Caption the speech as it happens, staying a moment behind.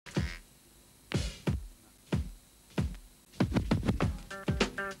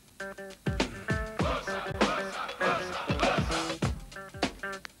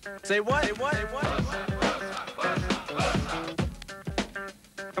Say what? Say what? Say what?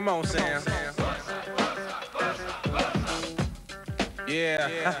 Come on, Sam. Yeah.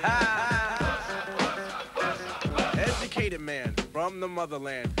 Educated man from the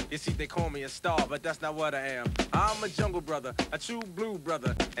motherland. You see, they call me a star, but that's not what I am. I'm a jungle brother, a true blue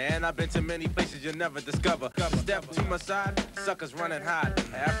brother, and I've been to many places you'll never discover. Step to my side, suckers run and hide.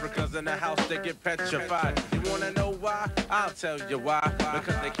 Africa's in the house, they get petrified. You wanna know why? I'll tell you why.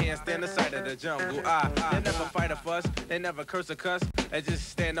 Because they can't stand the sight of the jungle. They never fight a fuss, they never curse or cuss. They just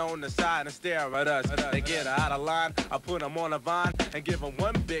stand on the side and stare at us. They get out of line, I put them on a vine and give them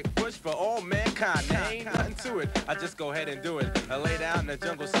one big push for all mankind. There ain't nothing to it, I just go ahead and do it. I lay down the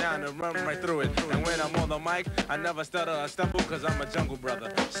jungle sound and run right through it. And when I'm on the mic, I never stutter or stumble, cause I'm a jungle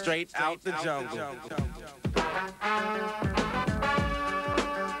brother, straight out the jungle.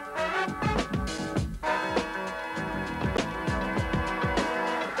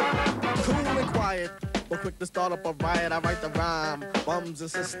 Cool and quiet, but quick to start up a riot. I write the rhyme, bums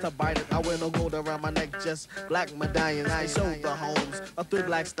insist to bite it. I wear no gold around my neck, just black medallions. I show the homes of 3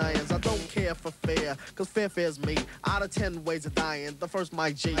 black stallions. I don't care for fear, cause fear fears me. Out of 10 ways of dying, the first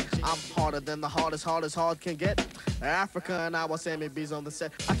my G. I'm harder than the hardest, hard as hard can get. Africa and I was Sammy B's on the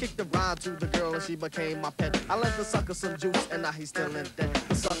set. I kicked the rhyme to the girl and she became my pet. I lent the sucker some juice and now he's still in debt.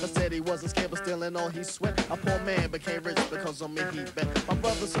 The sucker said he wasn't scared but still in all he sweat. A poor man became rich because on me he bet. My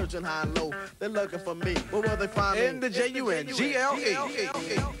brother searching high and low, they're looking for me. Where will they find me? In the J-U-N-G-L-E.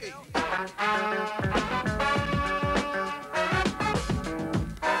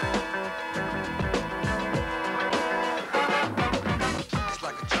 It's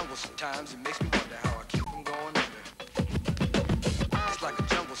like a jungle sometimes, it makes me wonder how I keep from going under. It's like a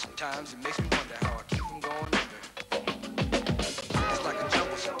jungle sometimes, it makes me wonder how I keep from going under. It's like a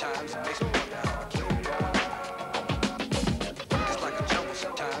jungle sometimes, it makes me wonder how I keep from going under. It's like a jungle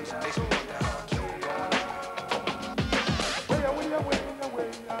sometimes, it makes me wonder how I keep from going under.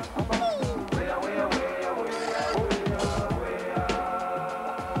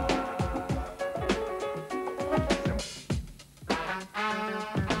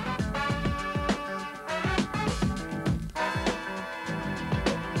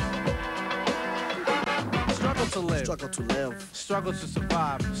 Struggle to live, struggle to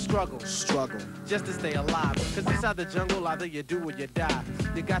survive, struggle just to stay alive. Cause inside the jungle, either you do or you die.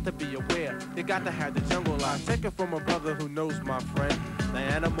 You got to be aware, you got to have the jungle life. Take it from a brother who knows, my friend. The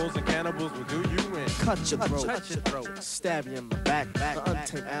animals and cannibals will do you in. Cut your throat, stab you in the back. The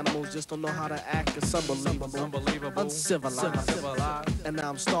untamed animals just don't know how to act. It's unbelievable, uncivilized. And now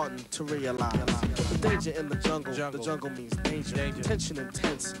I'm starting to realize the danger in the jungle. The jungle means danger. Tension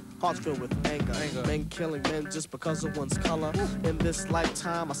intense, hearts filled with anger. Men killing men just because of one's color. In this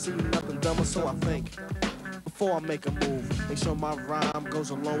lifetime, I see nothing dumber, so I think before I make a move, make sure my rhyme goes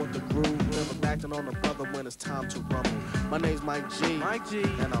along with the groove. Never acting on a brother when it's time to rumble. My name's Mike G,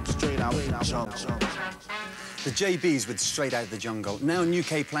 and I'm straight out the jungle. The JBs with Straight Out of the Jungle. Now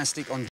UK Plastic on